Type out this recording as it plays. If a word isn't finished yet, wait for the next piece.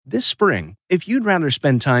This spring, if you'd rather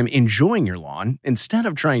spend time enjoying your lawn instead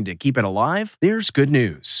of trying to keep it alive, there's good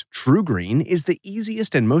news. TruGreen is the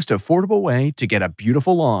easiest and most affordable way to get a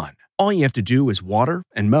beautiful lawn. All you have to do is water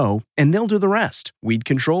and mow, and they'll do the rest. Weed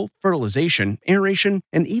control, fertilization, aeration,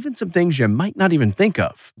 and even some things you might not even think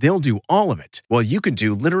of. They'll do all of it, while you can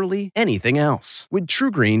do literally anything else. With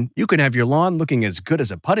TruGreen, you can have your lawn looking as good as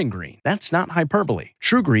a putting green. That's not hyperbole.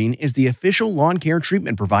 TruGreen is the official lawn care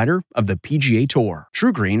treatment provider of the PGA Tour.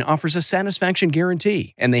 TruGreen offers a satisfaction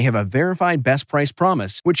guarantee, and they have a verified best price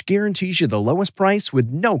promise, which guarantees you the lowest price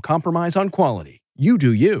with no compromise on quality. You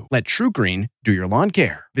do you. Let TruGreen do your lawn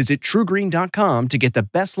care. Visit TruGreen.com to get the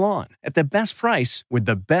best lawn at the best price with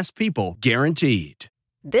the best people guaranteed.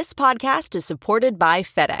 This podcast is supported by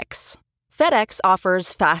FedEx. FedEx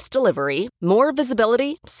offers fast delivery, more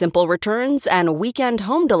visibility, simple returns, and weekend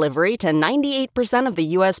home delivery to 98% of the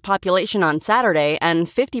U.S. population on Saturday and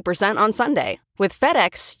 50% on Sunday. With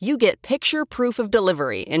FedEx, you get picture proof of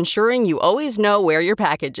delivery, ensuring you always know where your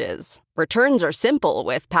package is. Returns are simple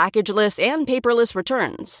with packageless and paperless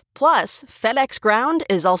returns. Plus, FedEx Ground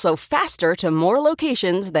is also faster to more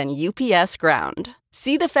locations than UPS Ground.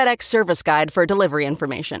 See the FedEx service guide for delivery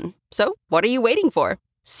information. So, what are you waiting for?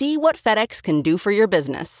 See what FedEx can do for your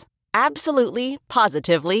business. Absolutely,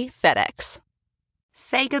 positively FedEx.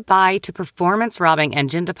 Say goodbye to performance-robbing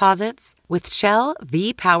engine deposits with Shell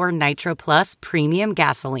V-Power Nitro Plus Premium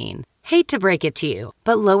Gasoline. Hate to break it to you,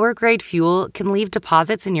 but lower-grade fuel can leave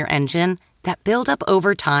deposits in your engine that build up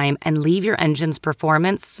over time and leave your engine's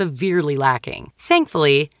performance severely lacking.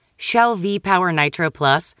 Thankfully, Shell V-Power Nitro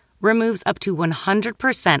Plus removes up to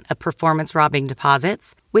 100% of performance-robbing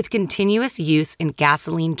deposits with continuous use in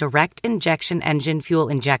gasoline direct injection engine fuel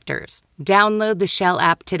injectors. Download the Shell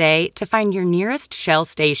app today to find your nearest Shell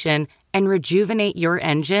station and rejuvenate your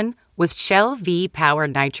engine with Shell V-Power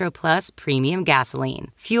Nitro Plus Premium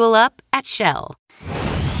Gasoline. Fuel up at Shell.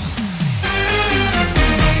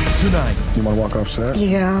 Tonight. You want to walk off set?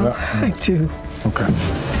 Yeah, I do. Okay.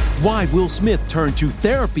 Why Will Smith turned to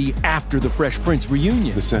therapy after the Fresh Prince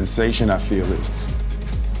reunion. The sensation I feel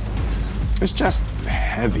it's just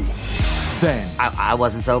heavy. Then I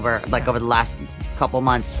wasn't sober over the last couple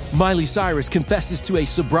months. Miley Cyrus confesses to a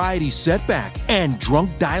sobriety setback and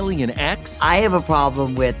drunk dialing an ex. I have a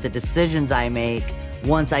problem with the decisions I make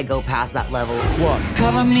once I go past that level. Plus,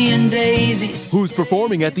 cover me in daisies. Who's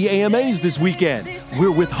performing at the AMAs this weekend? We're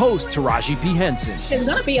with host Taraji P. Henson. It's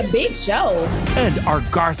gonna be a big show. And our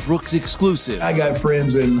Garth Brooks exclusive. I got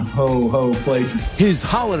friends in ho-ho places. His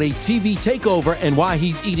holiday TV takeover and why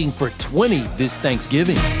he's eating for 20 this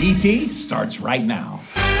Thanksgiving. E.T. starts right now.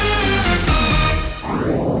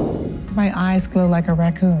 My eyes glow like a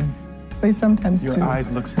raccoon. They sometimes do. Your eyes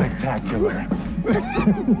look spectacular.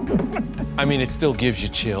 I mean, it still gives you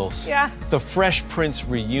chills. Yeah. The Fresh Prince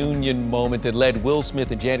reunion moment that led Will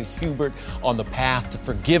Smith and Janet Hubert on the path to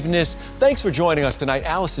forgiveness. Thanks for joining us tonight.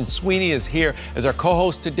 Allison Sweeney is here as our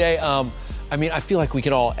co-host today. I feel like we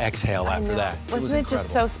can all exhale after that. Wasn't it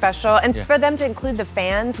just so special? And for them to include the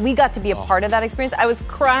fans, we got to be a part of that experience. I was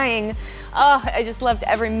crying. Oh, I just loved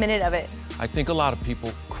every minute of it. I think a lot of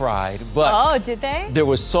people cried, but oh, did they? There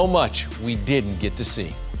was so much we didn't get to see.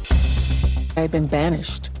 I had been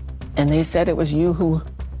banished, and they said it was you who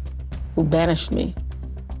banished me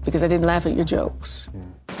because I didn't laugh at your jokes.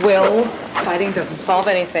 Will, fighting doesn't solve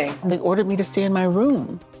anything. They ordered me to stay in my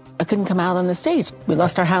room. I couldn't come out on the stage. We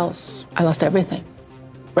lost our house. I lost everything.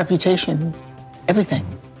 Reputation, everything.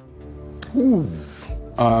 Ooh.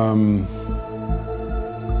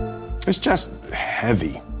 It's just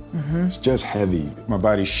heavy. Mm-hmm. It's just heavy. My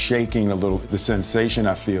body's shaking a little. The sensation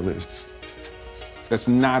I feel that's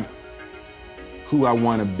not who I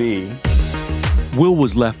want to be. Will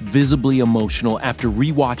was left visibly emotional after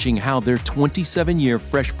rewatching how their 27-year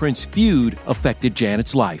Fresh Prince feud affected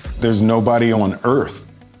Janet's life. There's nobody on earth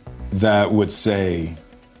that would say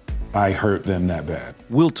I hurt them that bad.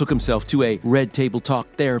 Will took himself to a Red Table Talk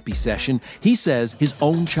therapy session. He says his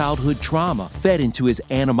own childhood trauma fed into his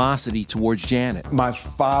animosity towards Janet. My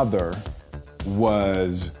father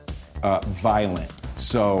was violent.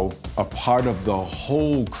 So a part of the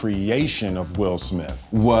whole creation of Will Smith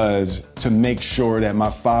was to make sure that my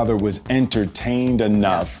father was entertained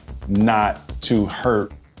enough not to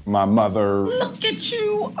hurt my mother. Look at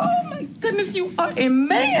you. Oh my goodness, you are a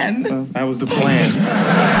man. Well, that was the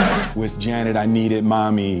plan. With Janet, I needed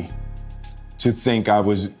mommy to think I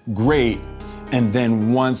was great. And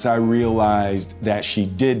then once I realized that she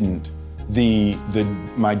didn't,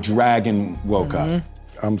 my dragon woke up.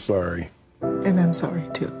 I'm sorry. And I'm sorry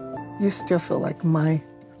too. You still feel like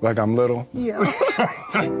Like I'm little? Yeah.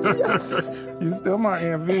 Yes. You still my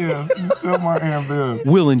Aunt Viv. You still my Aunt Viv.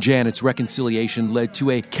 Will and Janet's reconciliation led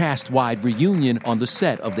to a cast-wide reunion on the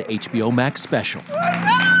set of the HBO Max special.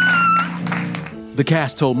 The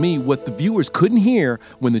cast told me what the viewers couldn't hear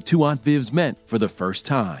when the two Aunt Vivs met for the first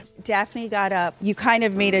time. Daphne got up. You kind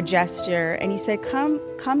of made a gesture and you said, come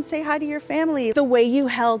say hi to your family. The way you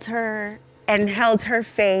held her and held her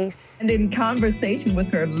face. And in conversation with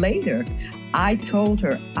her later, I told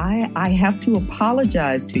her, I have to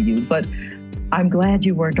apologize to you, but I'm glad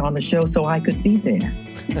you weren't on the show so I could be there.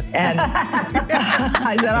 And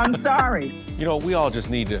I said, I'm sorry. You know, we all just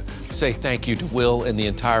need to say thank you to Will and the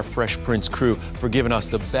entire Fresh Prince crew for giving us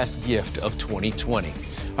the best gift of 2020.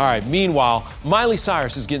 All right, meanwhile, Miley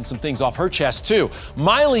Cyrus is getting some things off her chest, too.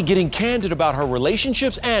 Miley getting candid about her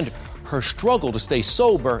relationships and her struggle to stay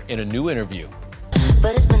sober in a new interview.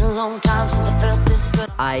 But it's been a long time since I felt this good.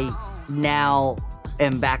 I now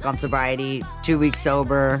am back on sobriety, 2 weeks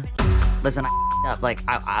sober. Listen,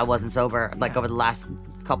 I wasn't sober over the last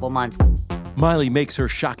couple months. Miley makes her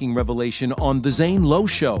shocking revelation on The Zane Lowe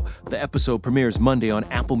Show. The episode premieres Monday on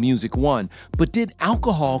Apple Music 1. But did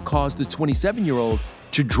alcohol cause the 27-year-old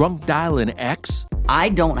to drunk dial an ex? I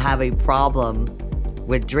don't have a problem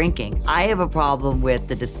with drinking. I have a problem with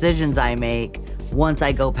the decisions I make once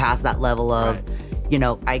I go past that level of,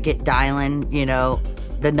 I get dialing,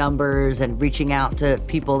 the numbers and reaching out to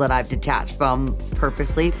people that I've detached from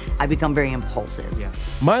purposely. I become very impulsive. Yeah.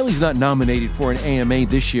 Miley's not nominated for an AMA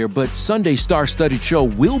this year, but Sunday's star-studded show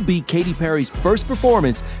will be Katy Perry's first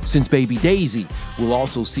performance since Baby Daisy. We'll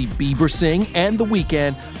also see Bieber sing and The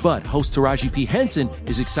Weeknd, but host Taraji P. Henson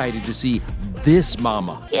is excited to see this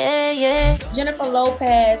mama. Yeah. Jennifer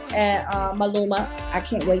Lopez and Maluma. I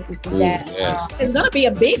can't wait to see that. Yes. It's going to be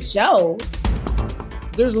a big show.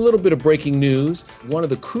 There's a little bit of breaking news. One of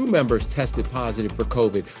the crew members tested positive for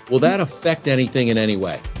COVID. Will that affect anything in any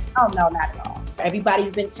way? Oh, no, not at all.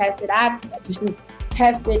 Everybody's been tested. I've been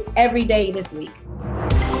tested every day this week.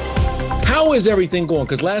 How is everything going?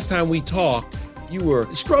 Because last time we talked, you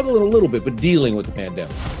were struggling a little bit, but dealing with the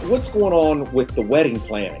pandemic. What's going on with the wedding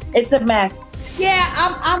planning? It's a mess. Yeah,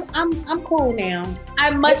 I'm cool now.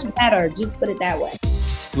 I'm much better, just put it that way.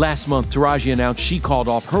 Last month, Taraji announced she called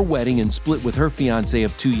off her wedding and split with her fiancé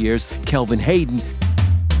of 2 years, Kelvin Hayden.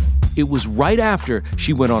 It was right after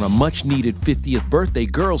she went on a much-needed 50th birthday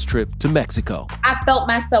girls trip to Mexico. I felt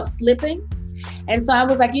myself slipping. And so I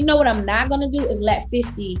was like, you know what I'm not going to do is let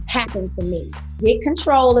 50 happen to me. Get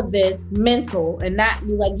control of this mental and not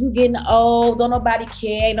be like, you getting old, don't nobody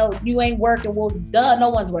care. No, you ain't working. Well, duh, no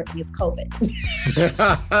one's working. It's COVID.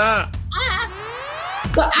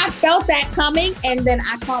 So I felt that coming, and then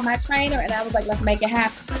I called my trainer, and I was like, let's make it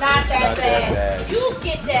happen. Not that bad. You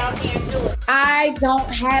get down here and do it. I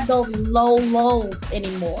don't have those low lows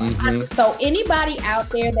anymore. Mm-hmm. So anybody out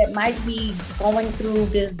there that might be going through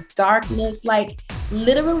this darkness,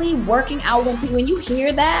 literally working out, when you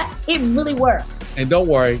hear that, it really works. And don't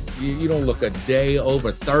worry, you don't look a day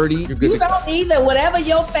over 30. You're good. You don't either. Whatever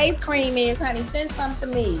your face cream is, honey, send some to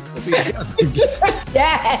me.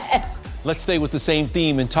 Yes. Let's stay with the same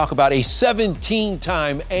theme and talk about a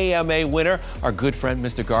 17-time AMA winner, our good friend,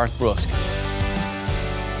 Mr. Garth Brooks.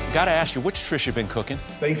 Gotta ask you, which Trisha been cooking?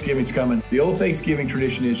 Thanksgiving's coming. The old Thanksgiving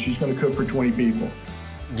tradition is she's going to cook for 20 people.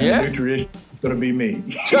 Yeah? And the new tradition is going to be me.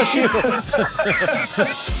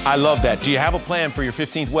 I love that. Do you have a plan for your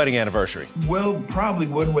 15th wedding anniversary? Well, probably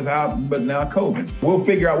would but now COVID. We'll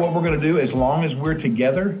figure out what we're going to do as long as we're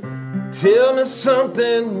together. Tell me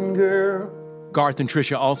something, girl. Garth and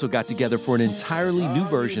Trisha also got together for an entirely new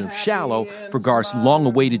version of Shallow for Garth's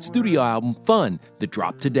long-awaited studio album, Fun, that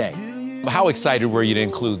dropped today. How excited were you to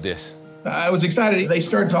include this? I was excited. They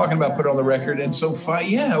started talking about put it on the record, and so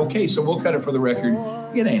so we'll cut it for the record.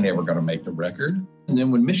 It ain't ever going to make the record. And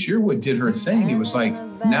then when Miss Sherwood did her thing, it was like,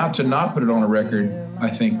 now to not put it on a record, I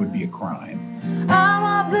think would be a crime. I'm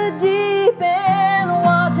off the deep end,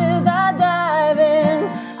 watch as I dive in.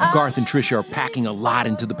 Garth and Trisha are packing a lot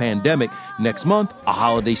into the pandemic. Next month, a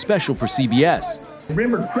holiday special for CBS.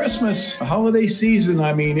 Remember Christmas, a holiday season,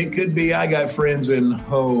 it could be I got friends in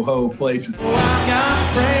ho-ho places. I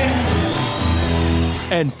got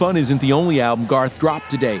friends. And Fun isn't the only album Garth dropped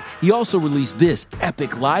today. He also released this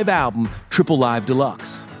epic live album, Triple Live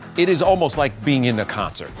Deluxe. It is almost like being in a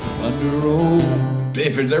concert.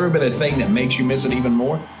 If there's ever been a thing that makes you miss it even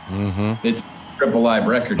more, it's Triple Live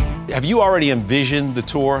record. Have you already envisioned the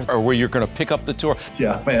tour or where you're going to pick up the tour?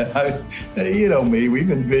 Yeah, man. You know me. We've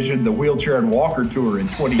envisioned the wheelchair and walker tour in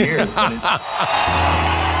 20 years.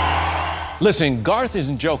 Listen, Garth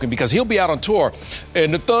isn't joking because he'll be out on tour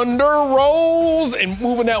and the thunder rolls and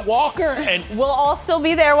moving that walker and we'll all still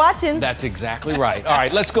be there watching. That's exactly right. All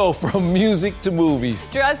right, let's go from music to movies.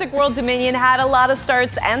 Jurassic World Dominion had a lot of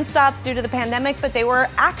starts and stops due to the pandemic, but they were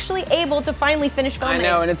actually able to finally finish filming. I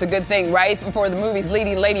know, and it's a good thing. Right before the movie's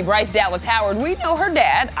leading lady, Bryce Dallas Howard, we know her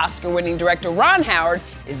dad, Oscar-winning director Ron Howard,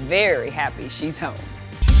 is very happy she's home.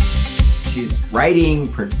 She's writing,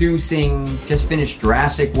 producing, just finished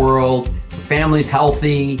Jurassic World. Her family's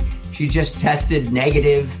healthy. She just tested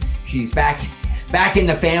negative. She's back in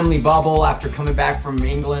the family bubble after coming back from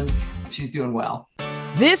England. She's doing well.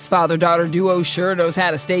 This father-daughter duo sure knows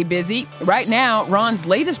how to stay busy. Right now, Ron's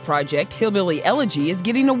latest project, Hillbilly Elegy, is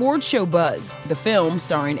getting award show buzz. The film,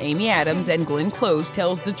 starring Amy Adams and Glenn Close,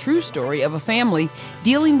 tells the true story of a family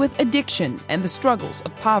dealing with addiction and the struggles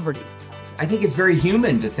of poverty. I think it's very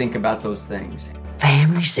human to think about those things.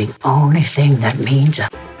 Family's the only thing that means a...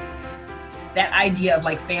 That idea of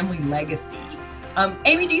like family legacy.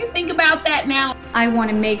 Amy, do you think about that now? I want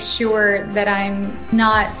to make sure that I'm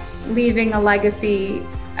not leaving a legacy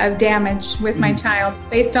of damage with my child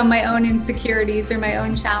based on my own insecurities or my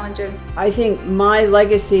own challenges. I think my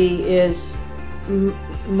legacy is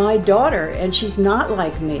my daughter, and she's not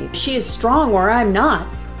like me. She is strong where I'm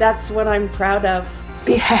not. That's what I'm proud of.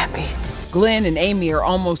 Be happy. Glenn and Amy are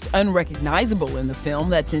almost unrecognizable in the film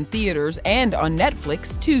that's in theaters and on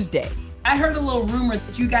Netflix Tuesday. I heard a little rumor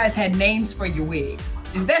that you guys had names for your wigs.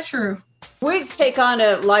 Is that true? Wigs take on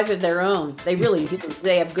a life of their own. They really do.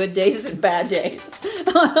 They have good days and bad days.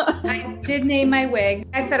 I did name my wig.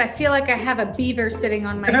 I said, I feel like I have a beaver sitting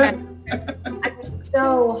on my head. I was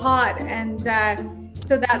so hot, and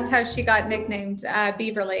so that's how she got nicknamed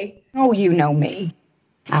Beaverly. Oh, you know me.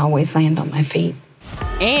 I always land on my feet.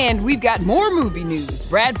 And we've got more movie news.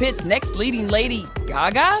 Brad Pitt's next leading lady,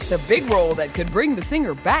 Gaga, the big role that could bring the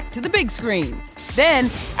singer back to the big screen. Then,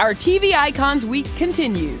 our TV Icons Week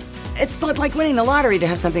continues. It's not like winning the lottery to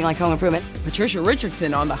have something like Home Improvement. Patricia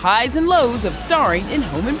Richardson on the highs and lows of starring in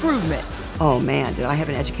Home Improvement. Oh man, did I have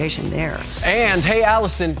an education there. And hey,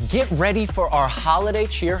 Allison, get ready for our holiday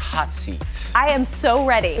cheer hot seats. I am so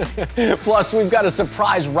ready. Plus, we've got a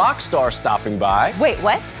surprise rock star stopping by. Wait,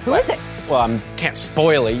 what? Who is it? Well, I can't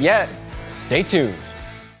spoil it yet. Stay tuned.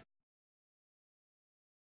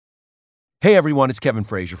 Hey everyone, it's Kevin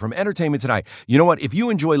Frazier from Entertainment Tonight. You know what? If you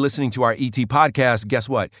enjoy listening to our ET podcast, guess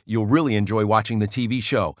what? You'll really enjoy watching the TV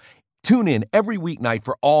show. Tune in every weeknight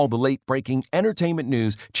for all the late-breaking entertainment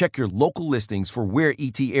news. Check your local listings for where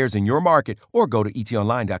ET airs in your market or go to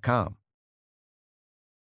etonline.com.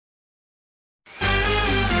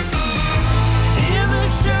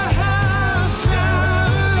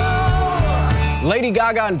 Lady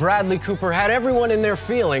Gaga and Bradley Cooper had everyone in their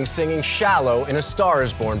feelings singing Shallow in A Star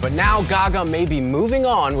Is Born, but now Gaga may be moving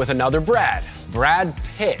on with another Brad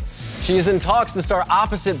Pitt. She is in talks to star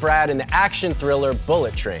opposite Brad in the action thriller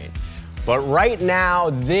Bullet Train. But right now,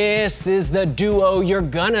 this is the duo you're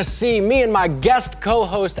gonna see. Me and my guest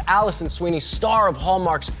co-host, Allison Sweeney, star of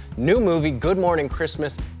Hallmark's new movie, Good Morning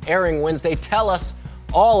Christmas, airing Wednesday. Tell us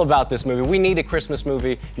all about this movie. We need a Christmas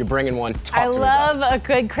movie. You're bringing one. I love a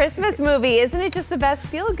good Christmas movie. Isn't it just the best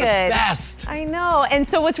feel-good? Best. I know. And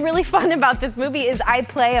so what's really fun about this movie is I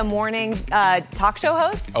play a morning talk show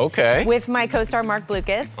host. Okay. With my co-star Mark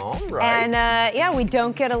Blucas. All right. And we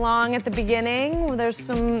don't get along at the beginning. There's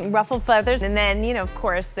some ruffled feathers. And then, of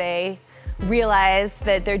course, they realize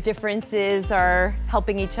that their differences are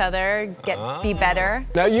helping each other be better.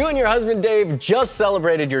 Now, you and your husband Dave just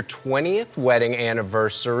celebrated your 20th wedding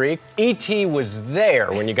anniversary. E.T. was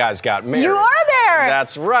there when you guys got married. You are there!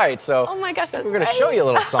 That's right. So, oh my gosh, that's we're going to show you a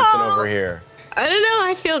little something over here. I don't know.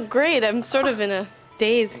 I feel great. I'm sort of in a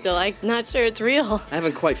daze still. I'm not sure it's real. I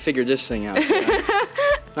haven't quite figured this thing out yet.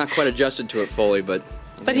 Not quite adjusted to it fully, but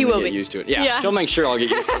he will get be. used to it. Yeah, she'll make sure I'll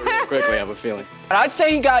get used to it really quickly, I have a feeling. I'd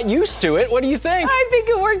say he got used to it. What do you think? I think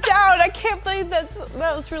it worked out. I can't believe that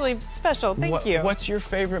was really special. Thank you. What's your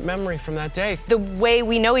favorite memory from that day? The way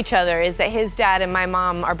we know each other is that his dad and my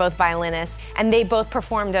mom are both violinists, and they both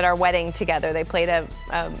performed at our wedding together. They played a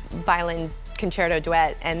violin concerto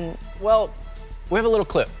duet. And well, we have a little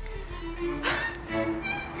clip.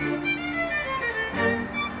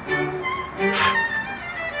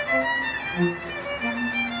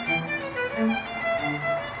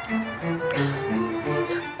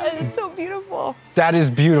 That is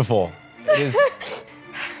beautiful. It is.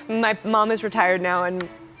 My mom is retired now, and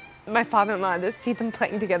my father-in-law, to see them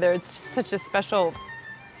playing together, it's just such a special,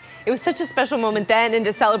 it was such a special moment then, and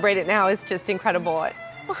to celebrate it now is just incredible.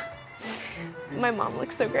 My mom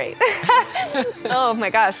looks so great. Oh my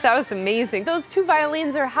gosh, that was amazing. Those two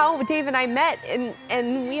violins are how Dave and I met,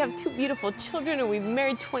 and we have two beautiful children, and we've been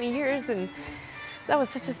married 20 years, and that was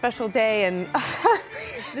such a special day, and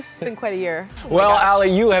this has been quite a year. Well,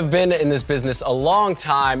 Allie, you have been in this business a long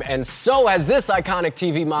time, and so has this iconic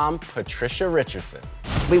TV mom, Patricia Richardson.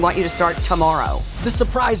 We want you to start tomorrow. The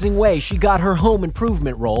surprising way she got her home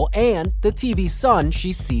improvement role and the TV son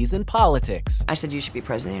she sees in politics. I said you should be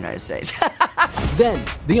president of the United States. Then,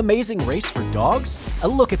 the amazing race for dogs? A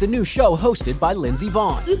look at the new show hosted by Lindsey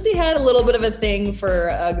Vonn. Lucy had a little bit of a thing for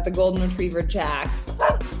the golden retriever Jax.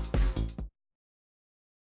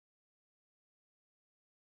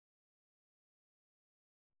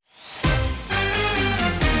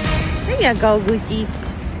 There you go, Lucy.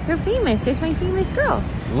 You're famous. There's my famous girl.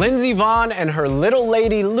 Lindsey Vonn and her little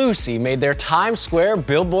lady Lucy made their Times Square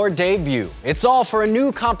billboard debut. It's all for a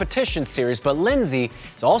new competition series, but Lindsey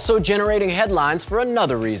is also generating headlines for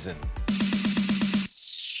another reason.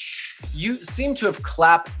 You seem to have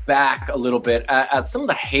clapped back a little bit at some of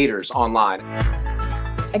the haters online.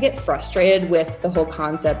 I get frustrated with the whole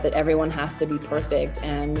concept that everyone has to be perfect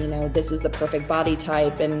and, this is the perfect body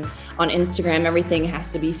type. And on Instagram, everything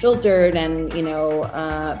has to be filtered and,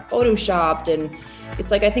 photoshopped. And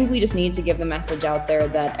it's like, I think we just need to give the message out there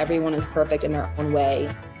that everyone is perfect in their own way.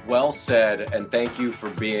 Well said, and thank you for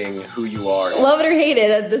being who you are. Love it or hate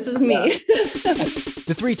it, this is me.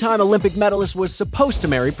 The three-time Olympic medalist was supposed to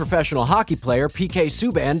marry professional hockey player PK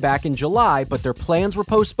Subban back in July, but their plans were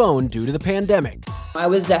postponed due to the pandemic. I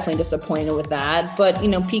was definitely disappointed with that, but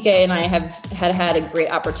PK and I had a great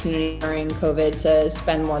opportunity during COVID to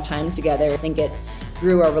spend more time together. I think it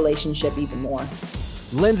grew our relationship even more.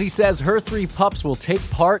 Lindsey says her 3 pups will take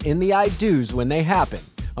part in the I Do's when they happen.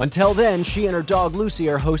 Until then, she and her dog Lucy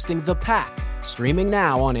are hosting The Pack, streaming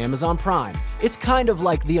now on Amazon Prime. It's kind of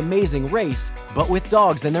like The Amazing Race, but with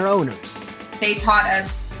dogs and their owners. They taught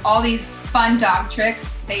us all these fun dog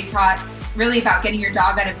tricks. They taught really about getting your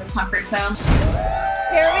dog out of the comfort zone.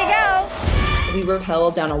 Here we go. We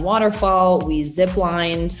rappelled down a waterfall, we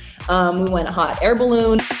zip-lined, we went a hot air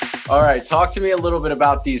balloon. All right, talk to me a little bit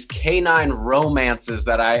about these canine romances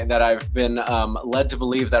that I've been led to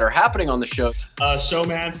believe that are happening on the show.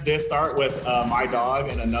 Showmance did start with my dog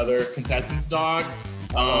and another contestant's dog.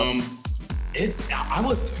 I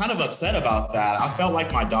was kind of upset about that. I felt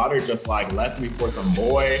like my daughter just left me for some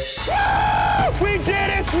boy. We did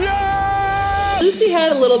it! No! Lucy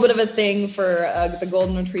had a little bit of a thing for the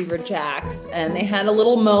golden retriever Jax, and they had a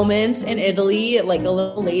little moment in Italy, like a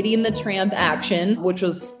little Lady and the Tramp action, which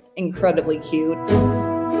was incredibly cute.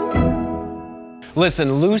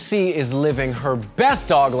 Listen, Lucy is living her best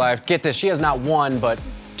dog life. Get this, she has not 1, but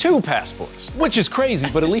 2 passports. Which is crazy,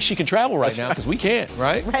 but at least she can travel right now because we can't,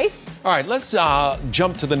 right? Right. All right, let's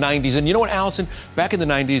jump to the 90s. And you know what, Allison? Back in the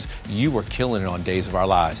 90s, you were killing it on Days of Our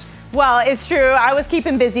Lives. Well, it's true. I was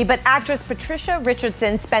keeping busy, but actress Patricia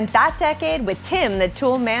Richardson spent that decade with Tim, the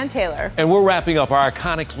Tool Man Taylor. And we're wrapping up our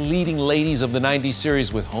iconic leading ladies of the 90s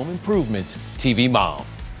series with Home Improvement's TV Mom.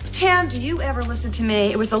 Tim, do you ever listen to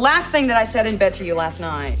me? It was the last thing that I said in bed to you last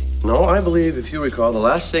night. No, I believe, if you recall, the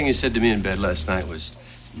last thing you said to me in bed last night was,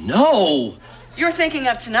 no! You're thinking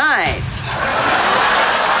of tonight.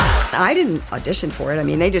 I didn't audition for it. I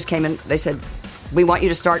mean, they just came in, they said, we want you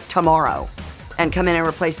to start tomorrow and come in and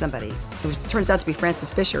replace somebody. It turns out to be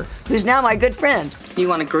Frances Fisher, who's now my good friend. You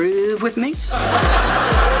want to groove with me?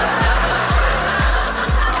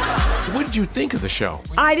 What did you think of the show?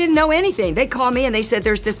 I didn't know anything. They called me and they said,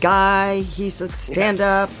 there's this guy, he's a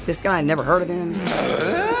stand-up. This guy, I never heard of him.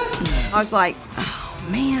 I was like, oh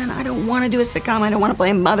man, I don't want to do a sitcom. I don't want to play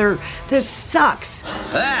a mother. This sucks.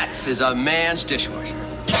 That is a man's dishwasher.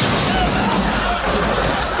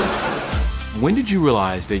 When did you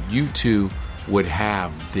realize that you two would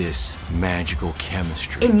have this magical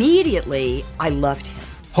chemistry? Immediately, I loved him.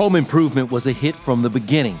 Home Improvement was a hit from the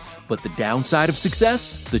beginning. But the downside of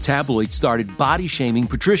success? The tabloid started body-shaming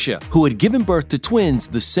Patricia, who had given birth to twins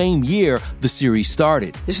the same year the series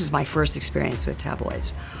started. This was my first experience with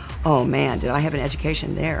tabloids. Oh man, did I have an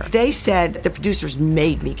education there. They said the producers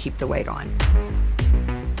made me keep the weight on.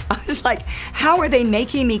 I was like, how are they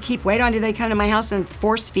making me keep weight on? Do they come to my house and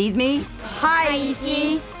force feed me? Hi,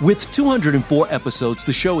 E.T. With 204 episodes,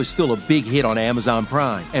 the show is still a big hit on Amazon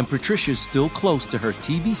Prime, and Patricia's still close to her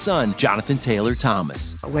TV son, Jonathan Taylor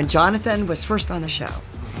Thomas. When Jonathan was first on the show,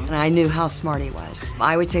 and I knew how smart he was,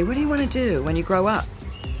 I would say, what do you want to do when you grow up?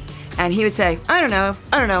 And he would say, I don't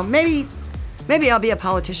know, maybe maybe I'll be a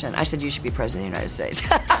politician. I said, you should be president of the United States.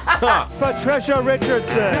 Patricia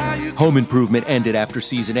Richardson. Home Improvement ended after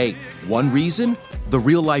season 8. One reason? The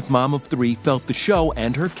real-life mom of 3 felt the show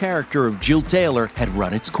and her character of Jill Taylor had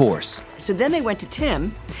run its course. So then they went to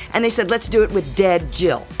Tim, and they said, let's do it with dead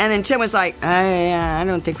Jill. And then Tim was like, I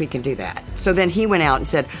don't think we can do that. So then he went out and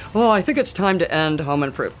said, I think it's time to end Home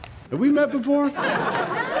Improvement. Have we met before? You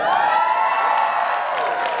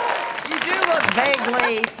do look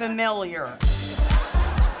vaguely familiar.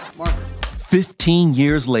 Margaret. 15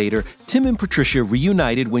 years later, Tim and Patricia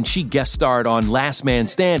reunited when she guest starred on Last Man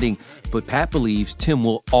Standing, but Pat believes Tim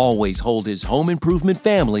will always hold his Home Improvement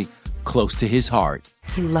family close to his heart.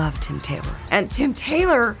 He loved Tim Taylor. And Tim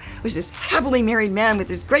Taylor was this happily married man with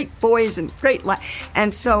his great boys and great life.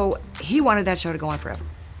 And so he wanted that show to go on forever.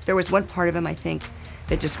 There was one part of him, I think,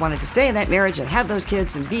 that just wanted to stay in that marriage and have those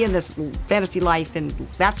kids and be in this fantasy life. And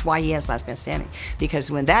that's why he has Last Man Standing.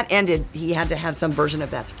 Because when that ended, he had to have some version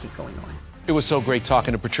of that to keep going on. It was so great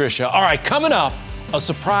talking to Patricia. All right, coming up, a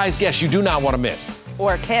surprise guest you do not want to miss.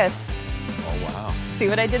 Or kiss. Oh, wow. See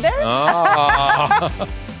what I did there? Oh.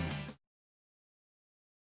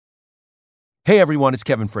 Hey everyone, it's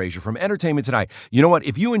Kevin Frazier from Entertainment Tonight. You know what?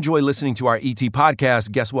 If you enjoy listening to our ET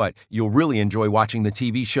podcast, guess what? You'll really enjoy watching the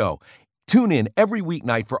TV show. Tune in every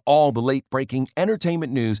weeknight for all the late-breaking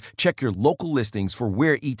entertainment news. Check your local listings for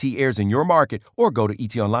where ET airs in your market or go to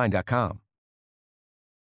etonline.com.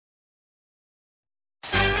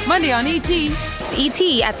 Monday on ET. It's ET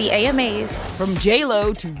at the AMAs. From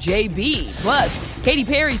J-Lo to JB. Plus, Katy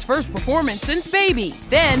Perry's first performance since Baby.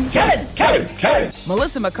 Then, Kevin!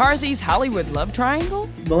 Melissa McCarthy's Hollywood love triangle.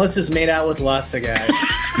 Melissa's made out with lots of guys.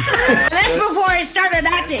 That's before I started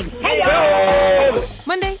acting. Hey, y'all!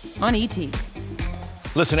 Monday on ET.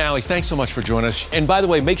 Listen, Allie, thanks so much for joining us. And by the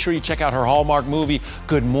way, make sure you check out her Hallmark movie,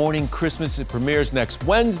 Good Morning Christmas. It premieres next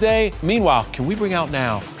Wednesday. Meanwhile, can we bring out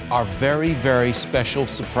now our very, very special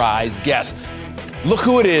surprise guest? Look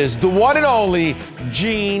who it is, the one and only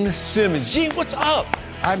Gene Simmons. Gene, what's up?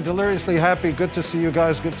 I'm deliriously happy. Good to see you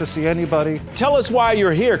guys. Good to see anybody. Tell us why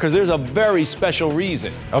you're here, because there's a very special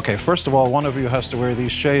reason. Okay, first of all, one of you has to wear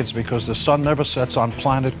these shades because the sun never sets on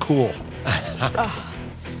planet Cool.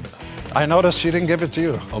 I noticed she didn't give it to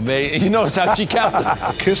you. Oh, man, you notice how she kept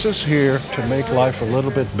it. Kiss is here to make life a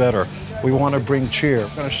little bit better. We want to bring cheer.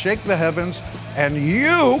 We're going to shake the heavens, and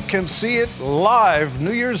you can see it live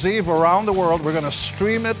New Year's Eve around the world. We're going to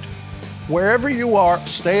stream it wherever you are.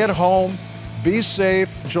 Stay at home, be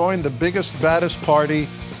safe, join the biggest, baddest party.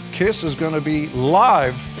 Kiss is going to be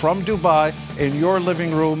live from Dubai in your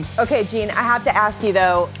living room. Okay, Gene, I have to ask you,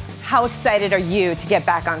 though, how excited are you to get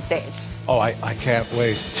back on stage? Oh, I can't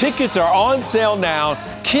wait. Tickets are on sale now.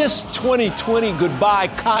 Kiss 2020 Goodbye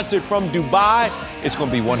concert from Dubai. It's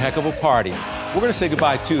going to be one heck of a party. We're going to say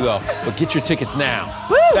goodbye too, though, but get your tickets now.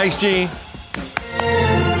 Woo! Thanks, Gene.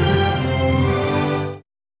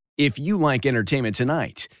 If you like Entertainment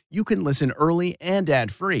Tonight, you can listen early and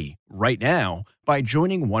ad-free right now by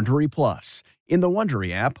joining Wondery Plus in the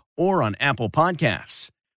Wondery app or on Apple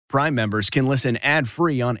Podcasts. Prime members can listen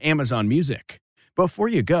ad-free on Amazon Music. Before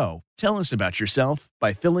you go, tell us about yourself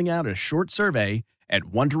by filling out a short survey at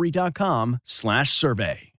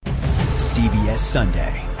Wondery.com/survey. CBS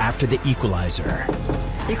Sunday, after The Equalizer.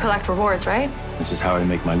 You collect rewards, right? This is how I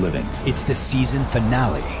make my living. It's the season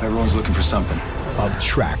finale. Everyone's looking for something. Of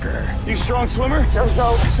Tracker. You strong swimmer?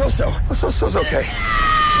 So-so. So-so's okay.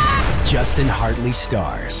 Justin Hartley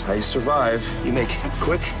stars. How you survive, you make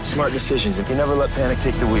quick, smart decisions, and you never let panic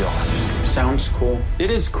take the wheel. Sounds cool.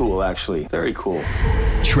 It is cool, actually. Very cool.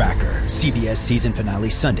 Tracker, CBS season finale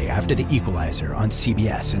Sunday after The Equalizer on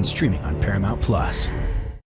CBS and streaming on Paramount Plus.